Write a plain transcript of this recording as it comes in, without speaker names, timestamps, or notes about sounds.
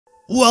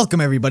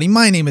Welcome everybody,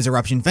 my name is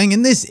EruptionFang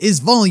and this is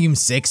Volume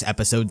 6,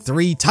 Episode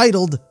 3,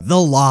 titled The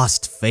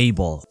Lost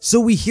Fable. So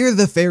we hear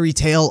the fairy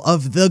tale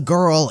of the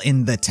girl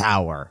in the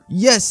tower.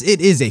 Yes,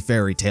 it is a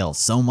fairy tale,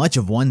 so much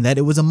of one that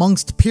it was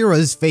amongst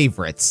Pyrrha's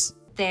favorites.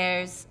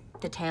 There's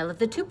the tale of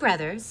the two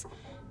brothers,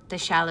 the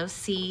shallow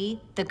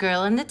sea, the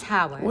girl in the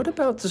tower. What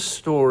about the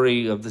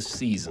story of the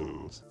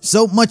seasons?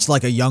 So much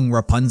like a young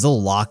Rapunzel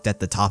locked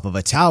at the top of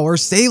a tower,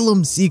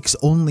 Salem seeks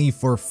only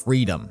for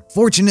freedom.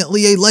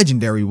 Fortunately, a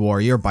legendary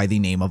warrior by the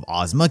name of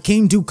Ozma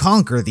came to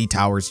conquer the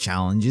tower's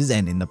challenges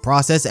and in the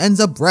process ends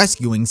up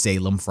rescuing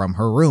Salem from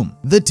her room.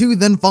 The two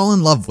then fall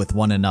in love with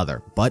one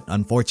another, but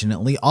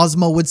unfortunately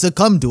Ozma would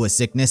succumb to a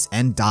sickness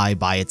and die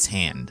by its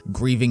hand.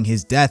 Grieving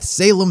his death,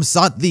 Salem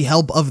sought the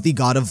help of the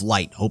god of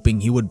light, hoping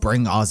he would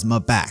bring Ozma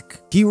back.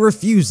 He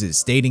refuses,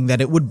 stating that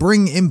it would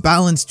bring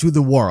imbalance to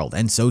the world,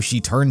 and so she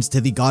turns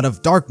to the god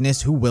of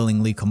darkness, who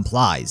willingly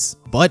complies.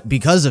 But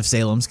because of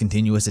Salem's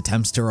continuous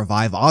attempts to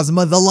revive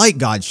Ozma, the light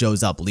god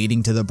shows up,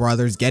 leading to the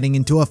brothers getting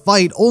into a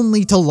fight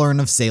only to learn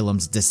of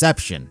Salem's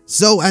deception.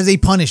 So as a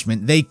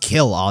punishment, they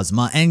kill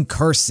Ozma and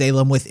curse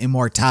Salem with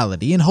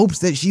immortality in hopes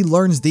that she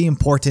learns the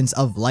importance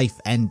of life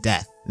and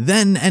death.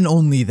 Then and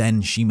only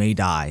then she may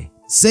die.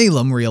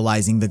 Salem,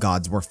 realizing the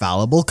gods were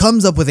fallible,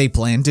 comes up with a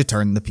plan to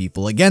turn the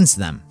people against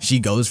them. She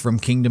goes from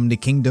kingdom to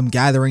kingdom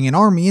gathering an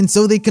army, and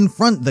so they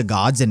confront the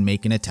gods and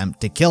make an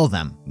attempt to kill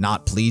them.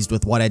 Not pleased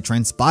with what had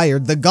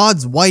transpired, the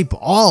gods wipe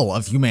all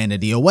of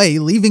humanity away,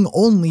 leaving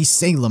only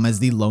Salem as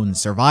the lone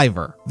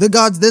survivor. The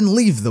gods then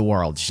leave the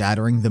world,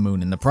 shattering the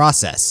moon in the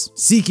process.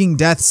 Seeking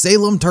death,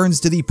 Salem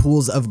turns to the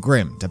pools of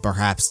Grimm to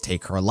perhaps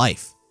take her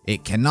life.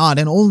 It cannot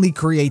and only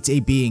creates a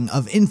being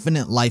of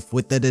infinite life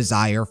with the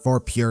desire for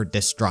pure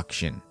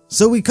destruction.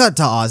 So we cut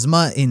to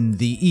Ozma in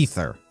the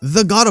ether.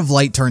 The god of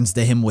light turns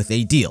to him with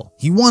a deal.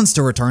 He wants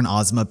to return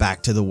Ozma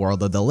back to the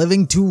world of the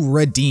living to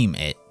redeem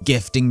it.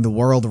 Gifting the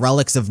world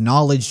relics of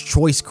knowledge,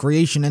 choice,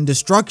 creation, and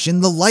destruction,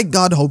 the light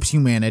god hopes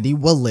humanity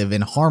will live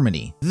in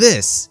harmony.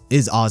 This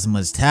is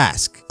Ozma's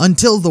task.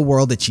 Until the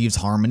world achieves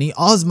harmony,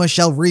 Ozma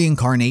shall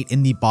reincarnate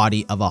in the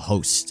body of a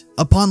host.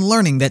 Upon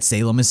learning that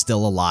Salem is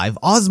still alive,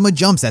 Ozma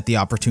jumps at the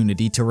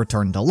opportunity to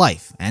return to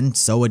life, and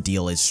so a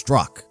deal is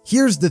struck.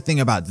 Here's the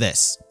thing about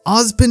this.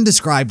 Ozpin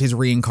described his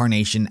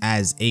reincarnation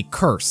as a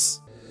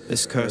curse.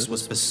 This curse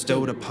was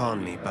bestowed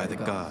upon me by the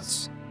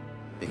gods,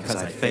 because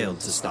I failed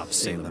to stop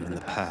Salem in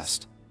the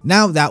past.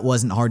 Now that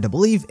wasn't hard to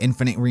believe.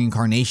 Infinite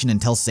reincarnation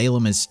until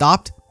Salem is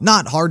stopped?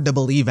 Not hard to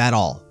believe at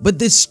all. But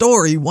this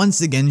story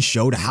once again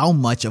showed how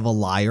much of a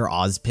liar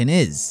Ozpin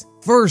is.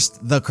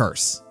 First, the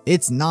curse.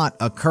 It's not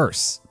a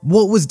curse.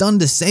 What was done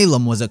to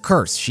Salem was a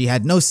curse. She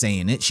had no say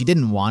in it, she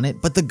didn't want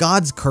it, but the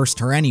gods cursed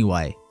her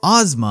anyway.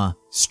 Ozma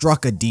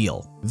struck a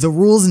deal. The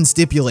rules and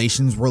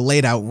stipulations were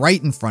laid out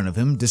right in front of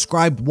him,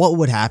 described what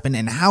would happen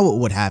and how it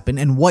would happen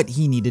and what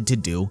he needed to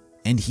do,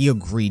 and he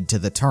agreed to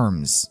the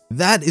terms.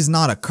 That is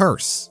not a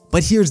curse.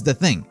 But here's the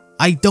thing.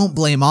 I don't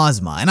blame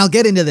Ozma, and I'll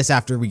get into this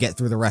after we get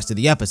through the rest of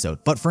the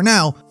episode, but for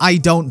now, I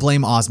don't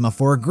blame Ozma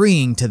for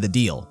agreeing to the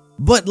deal.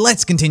 But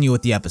let's continue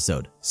with the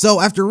episode.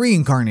 So after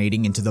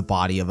reincarnating into the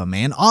body of a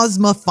man,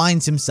 Ozma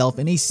finds himself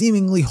in a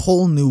seemingly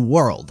whole new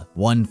world,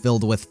 one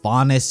filled with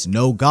faunus,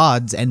 no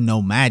gods, and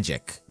no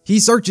magic. He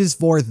searches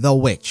for the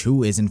witch,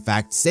 who is in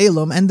fact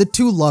Salem, and the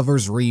two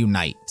lovers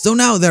reunite. So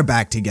now they're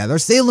back together.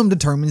 Salem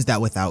determines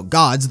that without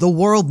gods, the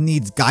world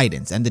needs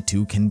guidance, and the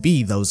two can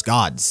be those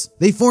gods.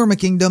 They form a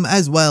kingdom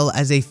as well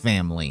as a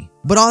family.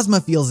 But Ozma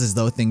feels as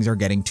though things are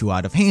getting too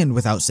out of hand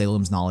without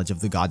Salem's knowledge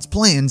of the gods'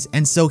 plans,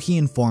 and so he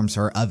informs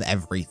her of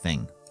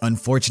everything.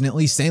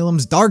 Unfortunately,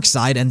 Salem's dark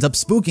side ends up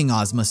spooking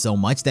Ozma so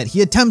much that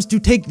he attempts to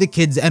take the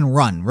kids and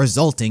run,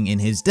 resulting in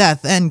his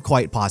death and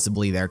quite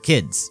possibly their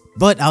kids.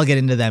 But I'll get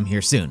into them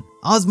here soon.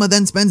 Ozma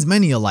then spends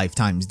many a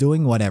lifetimes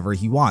doing whatever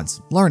he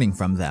wants, learning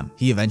from them.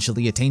 He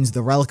eventually attains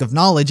the Relic of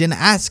Knowledge and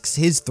asks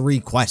his 3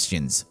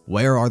 questions.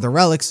 Where are the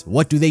relics,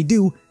 what do they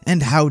do,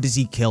 and how does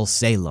he kill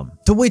Salem?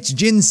 To which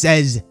Jin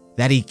says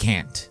that he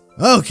can't.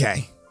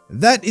 Okay.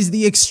 That is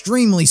the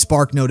extremely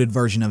spark-noted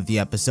version of the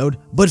episode,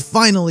 but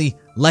finally,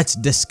 let's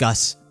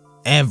discuss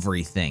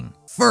everything.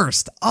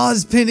 First,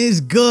 Ozpin is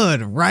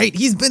good, right?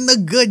 He's been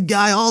the good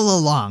guy all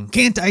along.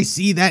 Can't I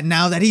see that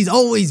now that he's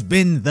always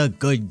been the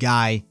good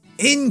guy?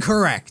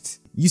 Incorrect.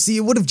 You see,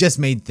 it would have just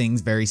made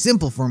things very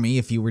simple for me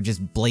if he were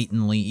just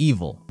blatantly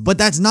evil. But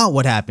that's not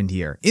what happened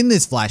here. In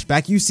this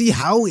flashback, you see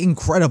how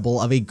incredible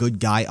of a good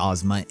guy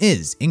Ozma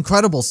is.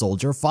 Incredible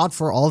soldier, fought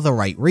for all the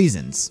right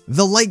reasons.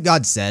 The light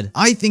god said,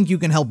 "I think you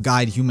can help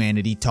guide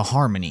humanity to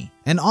harmony."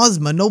 And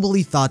Ozma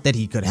nobly thought that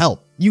he could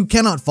help. You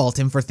cannot fault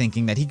him for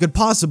thinking that he could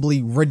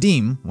possibly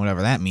redeem,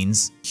 whatever that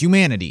means,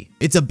 humanity.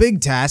 It's a big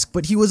task,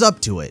 but he was up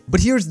to it.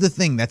 But here's the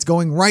thing that's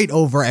going right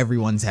over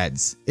everyone's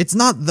heads. It's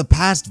not the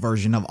past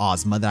version of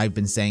Ozma that I've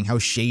been saying how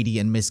shady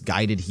and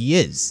misguided he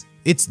is.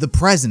 It's the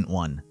present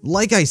one.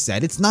 Like I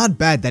said, it's not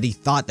bad that he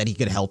thought that he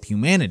could help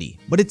humanity,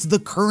 but it's the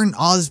current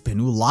Ozpin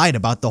who lied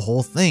about the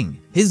whole thing.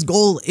 His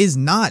goal is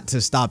not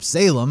to stop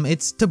Salem,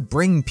 it's to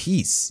bring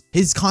peace.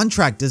 His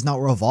contract does not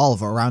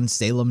revolve around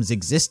Salem's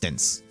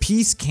existence.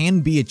 Peace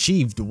can be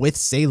achieved with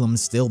Salem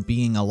still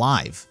being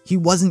alive. He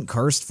wasn't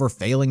cursed for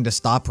failing to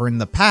stop her in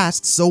the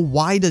past, so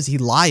why does he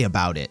lie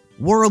about it?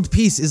 World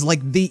peace is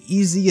like the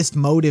easiest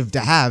motive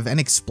to have and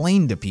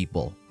explain to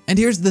people. And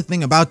here's the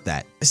thing about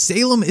that.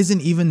 Salem isn't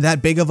even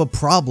that big of a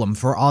problem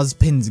for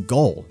Ozpin's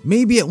goal.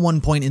 Maybe at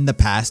one point in the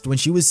past when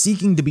she was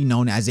seeking to be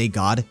known as a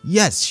god,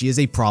 yes, she is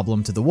a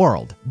problem to the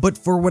world. But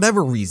for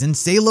whatever reason,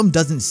 Salem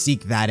doesn't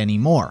seek that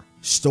anymore.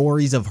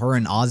 Stories of her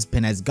and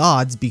Ozpin as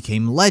gods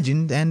became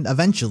legend and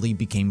eventually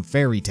became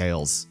fairy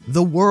tales.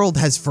 The world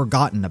has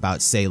forgotten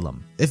about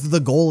Salem. If the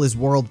goal is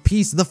world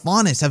peace, the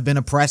Faunus have been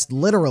oppressed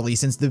literally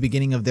since the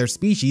beginning of their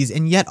species,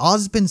 and yet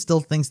Ozpin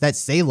still thinks that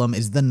Salem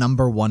is the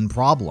 #1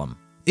 problem.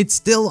 It's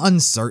still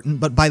uncertain,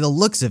 but by the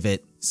looks of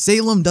it,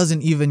 Salem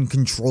doesn't even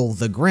control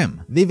the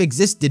Grimm. They've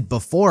existed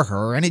before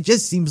her, and it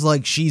just seems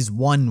like she's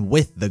one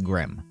with the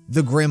Grimm.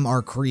 The Grimm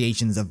are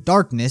creations of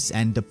darkness,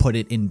 and to put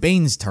it in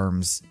Bane's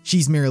terms,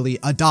 she's merely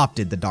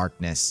adopted the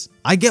darkness.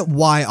 I get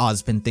why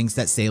Ozpin thinks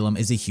that Salem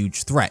is a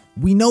huge threat.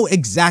 We know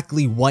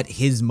exactly what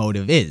his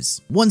motive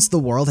is. Once the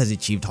world has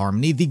achieved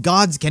harmony, the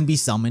gods can be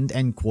summoned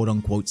and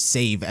quote-unquote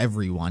save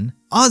everyone.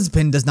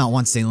 Ozpin does not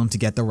want Salem to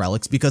get the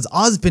relics because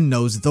Ozpin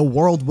knows the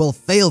world will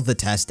fail the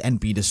test and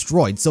be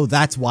destroyed, so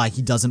that's why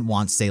he doesn't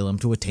want Salem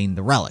to attain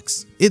the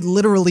relics. It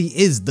literally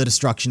is the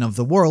destruction of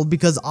the world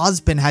because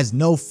Ozpin has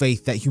no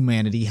faith that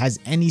humanity has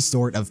any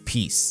sort of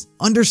peace.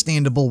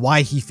 Understandable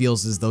why he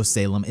feels as though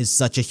Salem is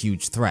such a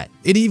huge threat.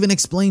 It even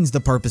explains the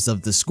purpose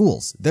of the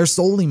schools. They're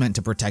solely meant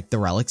to protect the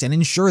relics and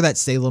ensure that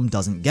Salem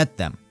doesn't get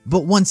them.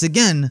 But once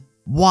again,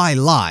 why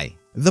lie?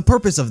 The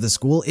purpose of the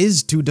school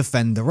is to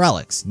defend the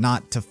relics,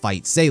 not to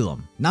fight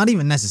Salem. Not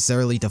even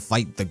necessarily to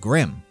fight the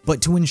Grimm,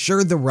 but to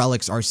ensure the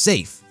relics are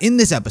safe. In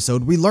this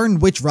episode, we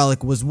learned which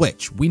relic was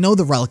which. We know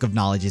the relic of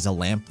knowledge is a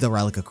lamp, the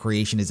relic of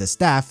creation is a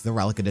staff, the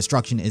relic of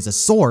destruction is a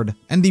sword,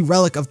 and the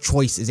relic of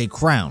choice is a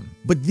crown.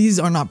 But these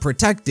are not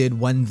protected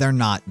when they're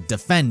not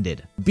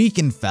defended.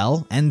 Beacon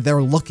fell, and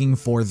they're looking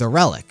for the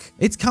relic.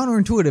 It's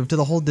counterintuitive to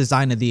the whole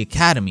design of the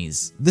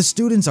academies. The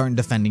students aren't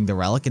defending the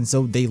relic, and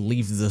so they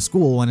leave the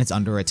school when it's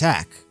under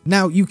attack.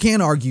 Now, you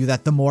can argue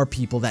that the more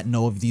people that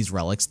know of these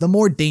relics, the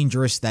more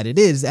dangerous that it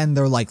is, and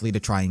they're likely to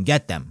try and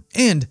get them.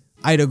 And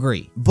I'd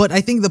agree. But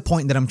I think the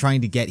point that I'm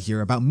trying to get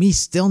here about me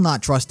still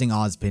not trusting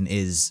Ozpin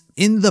is,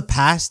 in the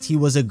past, he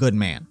was a good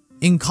man.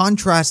 In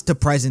contrast to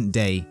present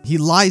day, he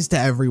lies to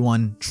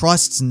everyone,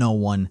 trusts no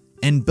one,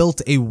 and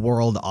built a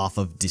world off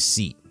of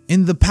deceit.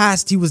 In the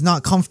past, he was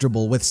not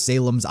comfortable with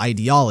Salem's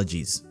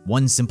ideologies.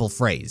 One simple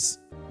phrase.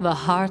 The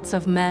hearts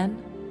of men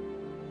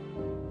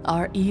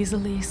are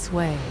easily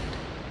swayed.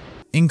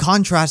 In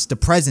contrast to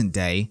present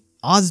day,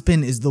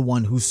 Ozpin is the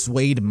one who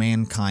swayed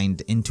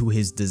mankind into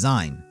his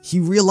design. He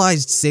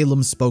realized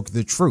Salem spoke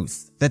the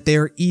truth, that they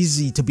are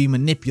easy to be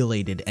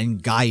manipulated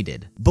and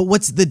guided. But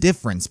what's the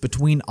difference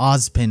between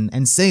Ozpin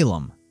and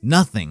Salem?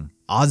 Nothing.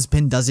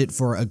 Ozpin does it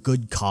for a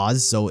good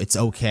cause, so it's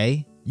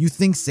okay? You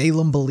think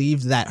Salem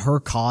believed that her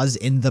cause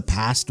in the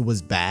past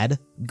was bad?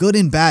 Good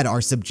and bad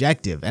are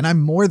subjective, and I'm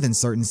more than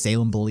certain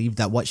Salem believed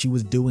that what she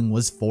was doing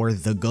was for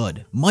the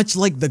good. Much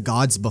like the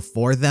gods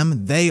before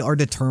them, they are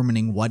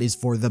determining what is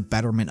for the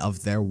betterment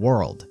of their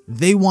world.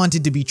 They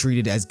wanted to be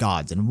treated as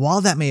gods, and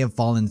while that may have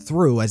fallen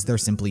through as they're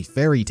simply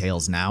fairy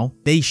tales now,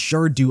 they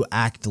sure do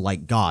act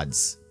like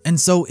gods. And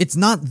so it's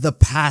not the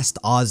past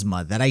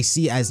Ozma that I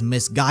see as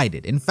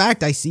misguided. In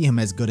fact, I see him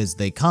as good as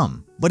they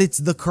come. But it's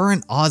the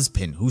current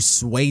Ozpin who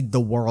swayed the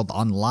world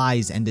on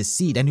lies and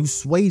deceit and who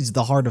sways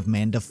the heart of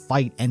man to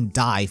fight and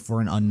die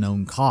for an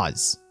unknown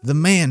cause. The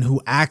man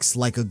who acts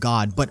like a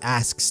god but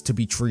asks to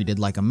be treated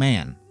like a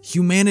man.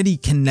 Humanity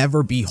can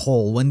never be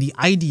whole when the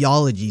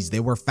ideologies they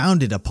were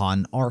founded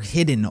upon are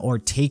hidden or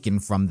taken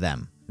from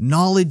them.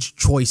 Knowledge,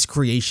 choice,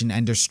 creation,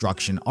 and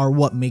destruction are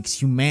what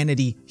makes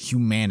humanity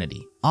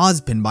humanity.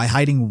 Ozpin, by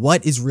hiding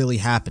what is really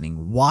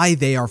happening, why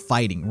they are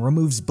fighting,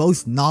 removes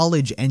both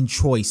knowledge and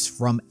choice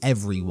from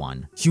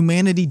everyone.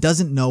 Humanity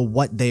doesn't know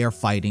what they are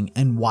fighting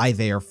and why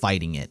they are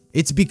fighting it.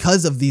 It's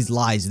because of these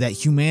lies that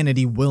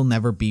humanity will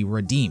never be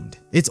redeemed.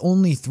 It's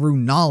only through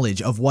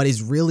knowledge of what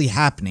is really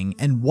happening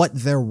and what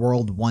their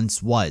world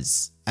once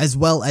was, as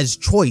well as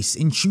choice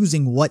in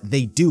choosing what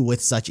they do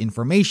with such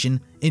information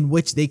in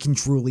which they can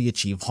truly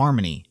achieve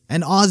harmony.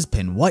 And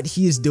Ozpin, what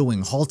he is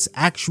doing halts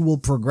actual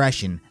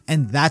progression,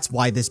 and that's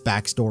why this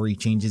backstory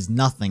changes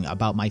nothing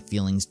about my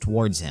feelings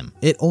towards him.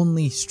 It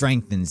only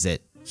strengthens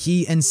it.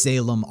 He and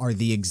Salem are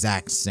the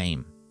exact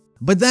same.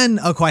 But then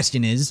a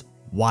question is,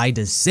 why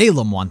does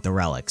Salem want the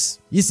relics?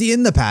 You see,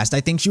 in the past, I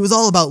think she was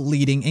all about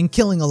leading and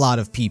killing a lot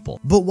of people.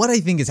 But what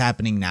I think is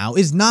happening now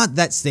is not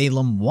that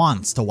Salem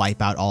wants to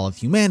wipe out all of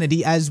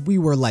humanity as we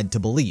were led to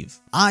believe.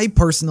 I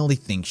personally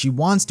think she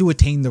wants to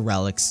attain the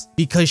relics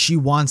because she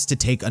wants to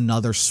take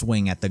another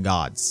swing at the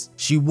gods.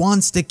 She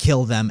wants to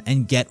kill them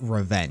and get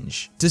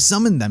revenge. To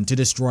summon them to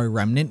destroy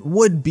Remnant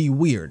would be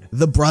weird.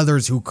 The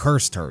brothers who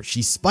cursed her,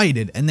 she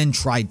spited and then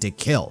tried to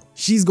kill.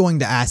 She's going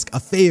to ask a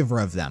favor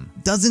of them.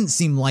 Doesn't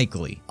seem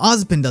likely.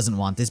 Ozpin doesn't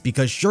want this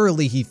because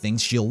surely he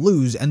thinks she'll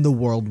lose and the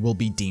world will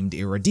be deemed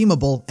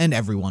irredeemable and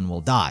everyone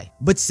will die.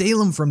 But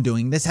Salem from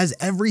doing this has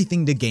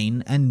everything to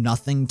gain and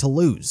nothing to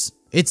lose.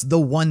 It's the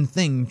one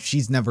thing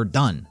she's never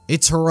done.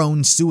 It's her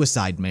own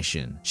suicide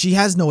mission. She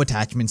has no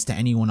attachments to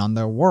anyone on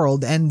their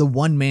world, and the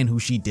one man who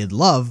she did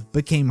love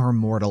became her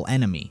mortal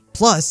enemy.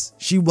 Plus,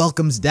 she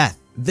welcomes death.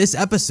 This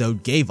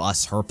episode gave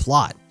us her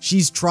plot.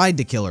 She's tried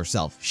to kill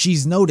herself.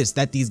 She's noticed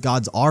that these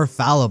gods are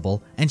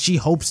fallible, and she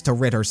hopes to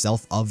rid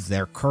herself of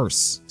their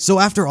curse. So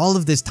after all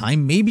of this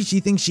time, maybe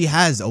she thinks she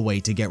has a way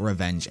to get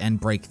revenge and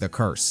break the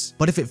curse.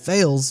 But if it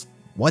fails,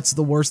 what's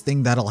the worst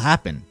thing that'll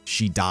happen?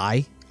 She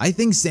die? I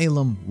think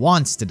Salem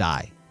wants to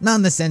die. Not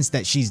in the sense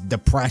that she's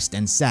depressed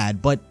and sad,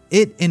 but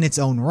it in its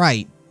own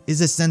right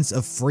is a sense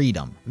of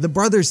freedom. The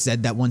brothers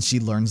said that once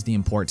she learns the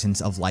importance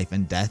of life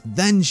and death,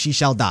 then she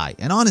shall die.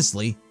 And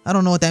honestly, I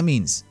don't know what that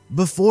means.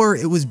 Before,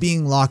 it was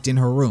being locked in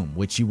her room,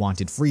 which she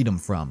wanted freedom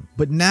from.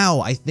 But now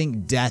I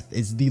think death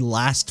is the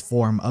last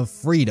form of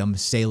freedom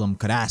Salem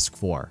could ask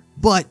for.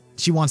 But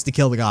she wants to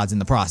kill the gods in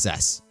the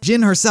process.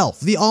 Jin herself,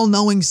 the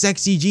all-knowing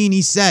sexy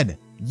genie, said,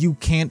 "You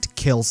can't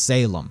kill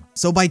Salem."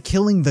 So by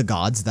killing the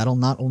gods, that'll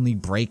not only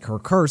break her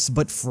curse,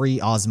 but free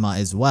Ozma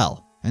as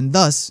well. And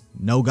thus,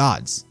 no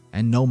gods,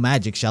 and no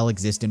magic shall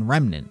exist in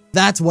Remnant.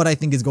 That's what I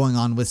think is going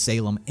on with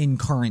Salem in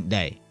current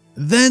day.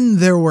 Then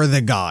there were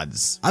the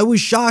gods. I was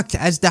shocked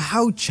as to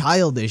how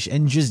childish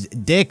and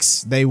just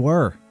dicks they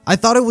were. I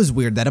thought it was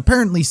weird that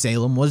apparently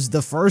Salem was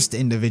the first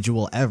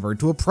individual ever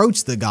to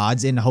approach the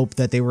gods in hope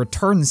that they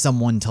return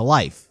someone to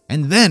life,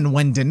 and then,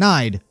 when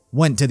denied,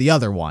 went to the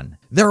other one.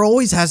 There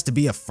always has to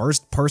be a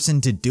first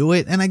person to do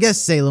it, and I guess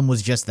Salem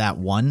was just that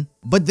one.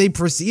 But they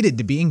proceeded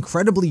to be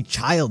incredibly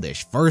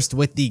childish, first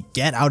with the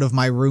 "get out of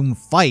my room"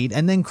 fight,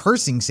 and then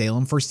cursing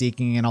Salem for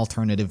seeking an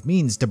alternative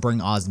means to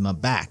bring Ozma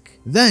back.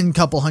 Then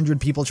couple hundred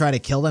people try to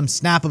kill them,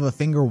 snap of a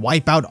finger,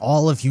 wipe out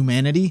all of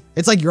humanity.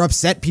 It's like you're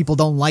upset people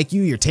don't like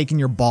you, you're taking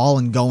your ball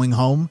and going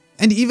home.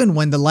 And even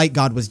when the light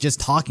god was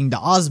just talking to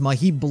Ozma,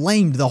 he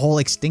blamed the whole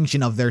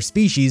extinction of their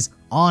species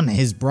on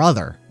his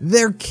brother.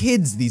 They're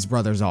kids, these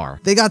brothers are.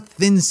 They got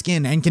thin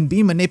skin and can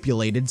be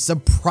manipulated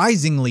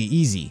surprisingly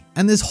easy.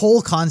 And this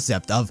whole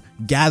concept of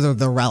gather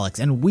the relics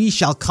and we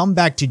shall come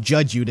back to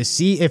judge you to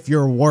see if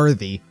you're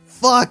worthy.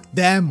 Fuck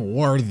them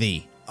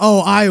worthy.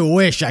 Oh, I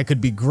wish I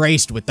could be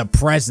graced with the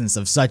presence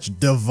of such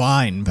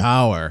divine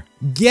power.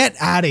 Get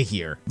out of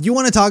here. You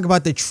want to talk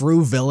about the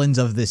true villains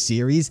of this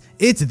series?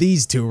 It's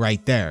these two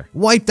right there.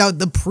 Wiped out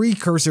the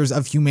precursors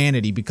of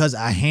humanity because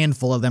a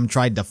handful of them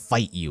tried to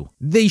fight you.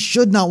 They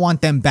should not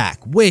want them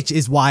back, which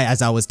is why,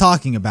 as I was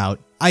talking about,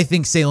 I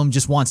think Salem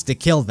just wants to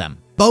kill them.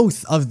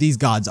 Both of these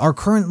gods are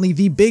currently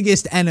the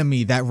biggest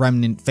enemy that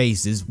Remnant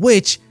faces,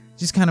 which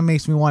just kind of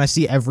makes me want to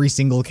see every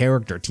single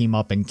character team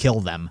up and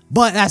kill them.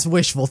 But that's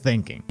wishful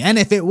thinking. And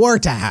if it were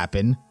to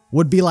happen,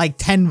 would be like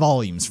 10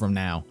 volumes from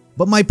now.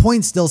 But my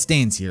point still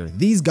stands here.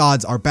 These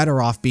gods are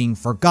better off being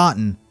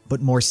forgotten, but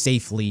more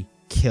safely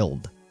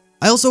killed.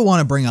 I also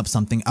want to bring up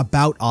something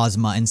about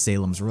Ozma and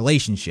Salem's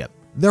relationship.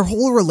 Their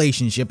whole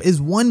relationship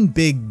is one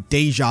big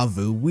deja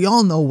vu we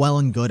all know well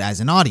and good as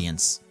an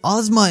audience.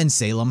 Ozma and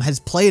Salem has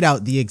played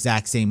out the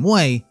exact same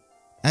way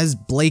as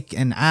Blake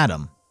and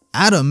Adam.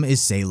 Adam is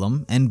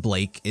Salem and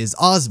Blake is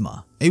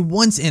Ozma. A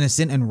once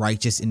innocent and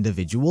righteous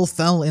individual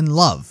fell in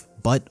love,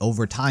 but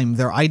over time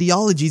their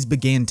ideologies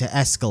began to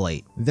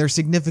escalate. Their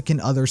significant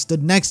other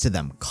stood next to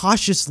them,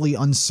 cautiously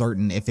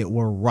uncertain if it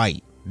were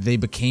right. They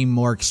became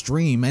more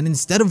extreme, and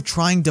instead of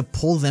trying to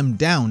pull them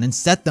down and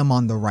set them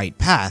on the right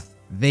path,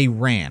 they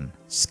ran,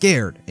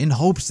 scared, in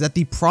hopes that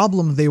the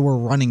problem they were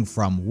running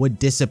from would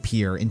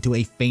disappear into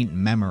a faint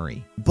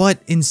memory. But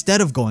instead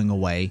of going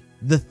away,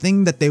 the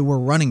thing that they were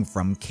running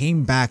from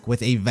came back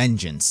with a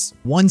vengeance.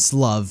 Once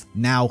love,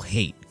 now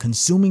hate,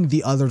 consuming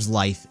the other's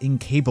life,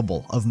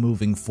 incapable of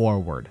moving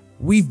forward.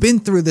 We've been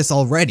through this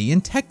already,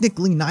 and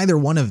technically neither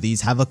one of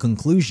these have a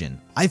conclusion.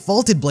 I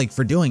faulted Blake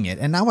for doing it,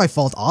 and now I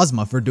fault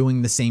Ozma for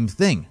doing the same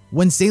thing.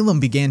 When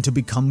Salem began to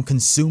become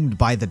consumed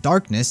by the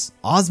darkness,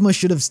 Ozma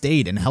should have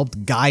stayed and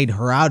helped guide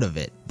her out of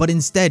it, but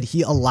instead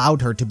he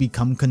allowed her to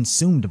become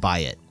consumed by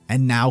it.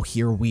 And now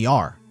here we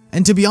are.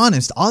 And to be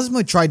honest,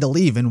 Ozma tried to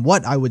leave in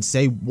what I would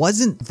say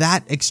wasn't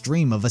that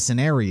extreme of a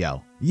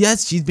scenario.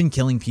 Yes, she's been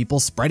killing people,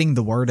 spreading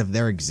the word of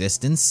their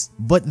existence,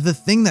 but the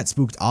thing that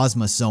spooked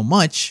Ozma so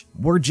much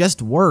were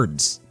just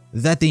words.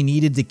 That they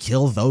needed to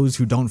kill those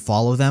who don't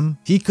follow them.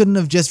 He couldn't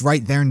have just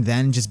right there and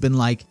then just been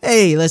like,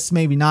 hey, let's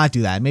maybe not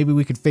do that, maybe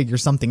we could figure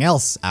something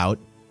else out.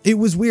 It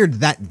was weird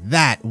that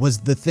that was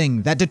the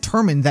thing that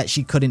determined that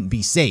she couldn't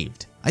be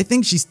saved. I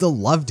think she still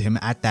loved him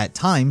at that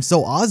time,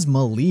 so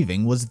Ozma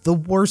leaving was the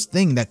worst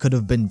thing that could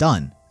have been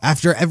done.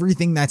 After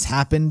everything that's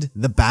happened,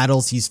 the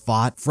battles he's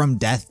fought from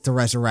death to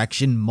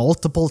resurrection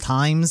multiple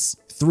times,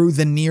 through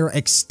the near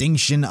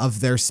extinction of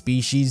their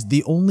species,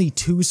 the only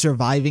 2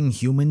 surviving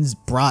humans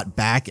brought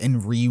back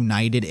and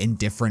reunited in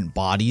different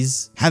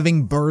bodies,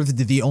 having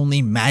birthed the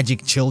only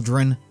magic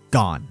children,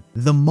 gone.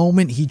 The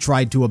moment he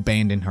tried to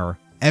abandon her,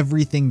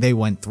 everything they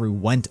went through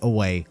went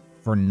away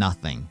for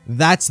nothing.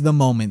 That's the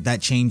moment that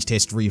changed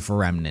history for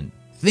Remnant.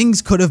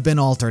 Things could have been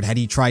altered had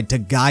he tried to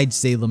guide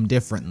Salem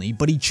differently,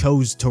 but he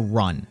chose to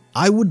run.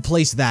 I would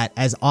place that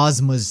as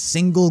Ozma's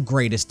single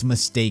greatest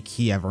mistake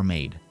he ever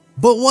made.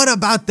 But what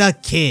about the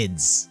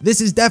kids? This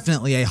is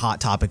definitely a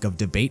hot topic of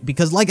debate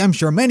because, like I'm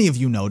sure many of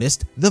you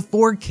noticed, the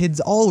 4 kids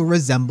all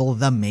resemble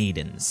the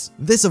maidens.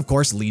 This of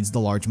course leads the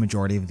large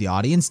majority of the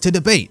audience to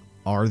debate.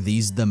 Are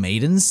these the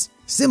maidens?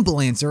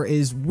 Simple answer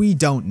is we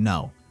don't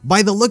know.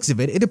 By the looks of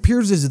it, it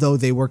appears as though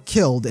they were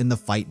killed in the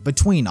fight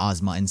between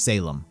Ozma and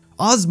Salem.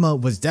 Ozma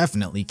was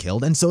definitely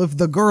killed, and so if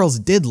the girls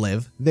did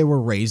live, they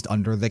were raised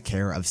under the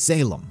care of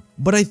Salem.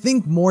 But I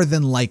think more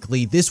than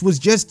likely this was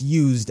just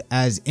used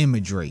as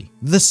imagery.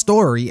 The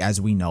story, as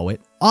we know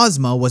it,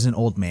 Ozma was an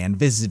old man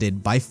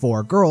visited by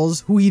 4 girls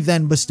who he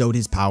then bestowed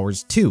his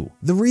powers to.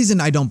 The reason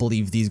I don't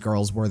believe these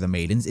girls were the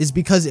maidens is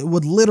because it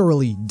would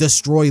literally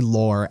destroy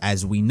lore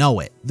as we know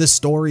it. The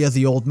story of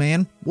the old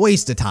man?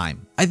 Waste of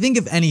time. I think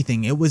if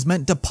anything, it was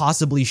meant to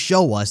possibly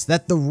show us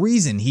that the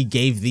reason he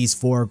gave these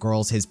 4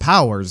 girls his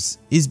powers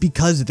is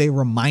because they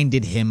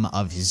reminded him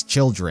of his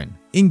children.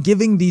 In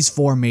giving these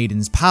 4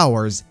 maidens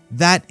powers,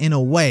 that in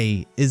a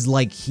way is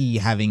like he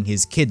having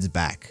his kids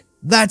back.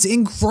 That's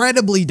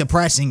incredibly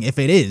depressing if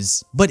it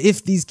is, but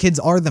if these kids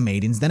are the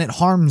maidens, then it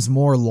harms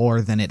more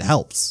lore than it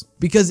helps.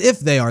 Because if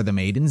they are the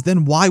maidens,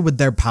 then why would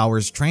their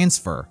powers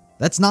transfer?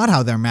 That's not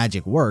how their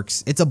magic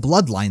works, it's a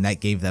bloodline that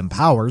gave them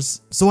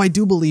powers. So I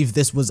do believe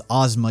this was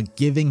Ozma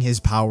giving his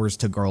powers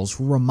to girls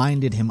who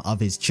reminded him of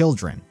his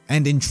children,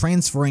 and in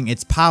transferring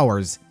its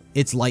powers,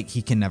 it's like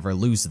he can never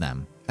lose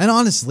them. And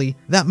honestly,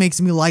 that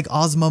makes me like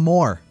Ozma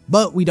more,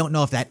 but we don't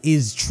know if that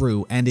is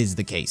true and is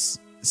the case.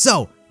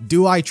 So,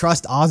 do I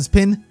trust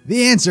Ozpin?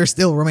 The answer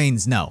still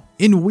remains no.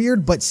 In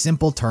weird but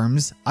simple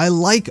terms, I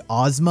like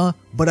Ozma,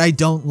 but I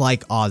don't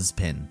like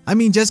Ozpin. I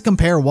mean, just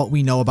compare what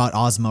we know about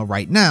Ozma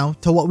right now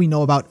to what we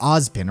know about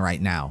Ozpin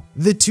right now.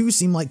 The 2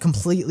 seem like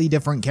completely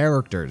different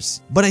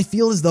characters, but I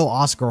feel as though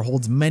Oscar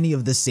holds many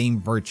of the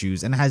same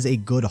virtues and has a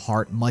good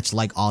heart much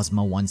like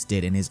Ozma once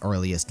did in his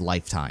earliest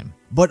lifetime.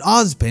 But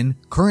Ozpin,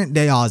 current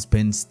day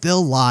Ozpin,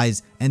 still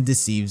lies and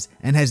deceives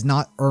and has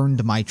not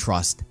earned my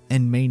trust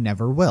and may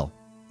never will.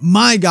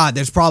 My god,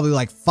 there's probably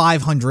like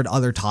 500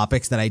 other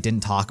topics that I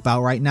didn't talk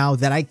about right now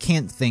that I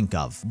can't think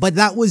of, but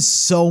that was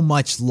so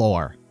much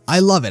lore. I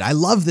love it. I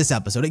love this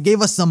episode. It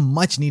gave us some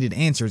much needed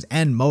answers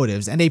and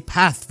motives and a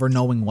path for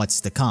knowing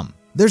what's to come.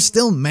 There's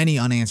still many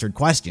unanswered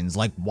questions,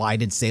 like why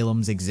did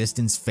Salem's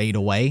existence fade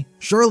away?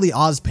 Surely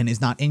Ozpin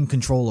is not in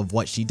control of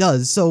what she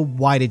does, so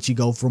why did she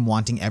go from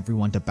wanting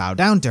everyone to bow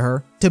down to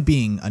her to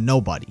being a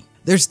nobody?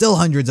 There's still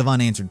hundreds of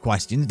unanswered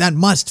questions that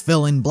must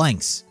fill in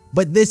blanks.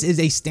 But this is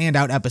a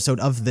standout episode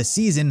of the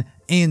season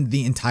and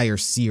the entire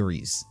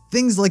series.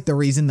 Things like the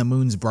reason the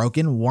moon's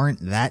broken weren't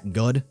that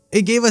good.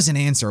 It gave us an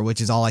answer,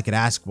 which is all I could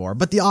ask for,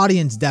 but the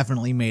audience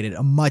definitely made it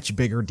a much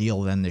bigger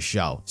deal than the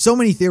show. So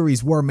many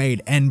theories were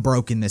made and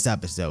broke in this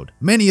episode.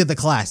 Many of the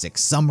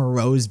classics, Summer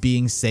Rose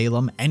being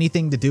Salem,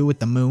 anything to do with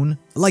the moon.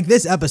 Like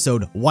this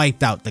episode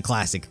wiped out the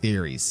classic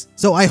theories.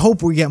 So I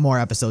hope we get more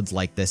episodes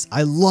like this.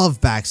 I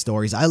love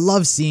backstories. I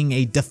love seeing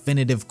a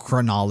definitive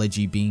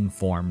chronology being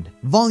formed.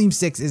 Volume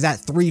 6 is at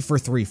 3 for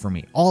 3 for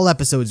me. All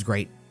episodes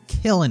great.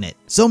 Killing it.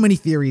 So many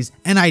theories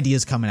and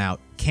ideas coming out.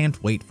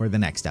 Can't wait for the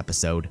next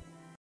episode.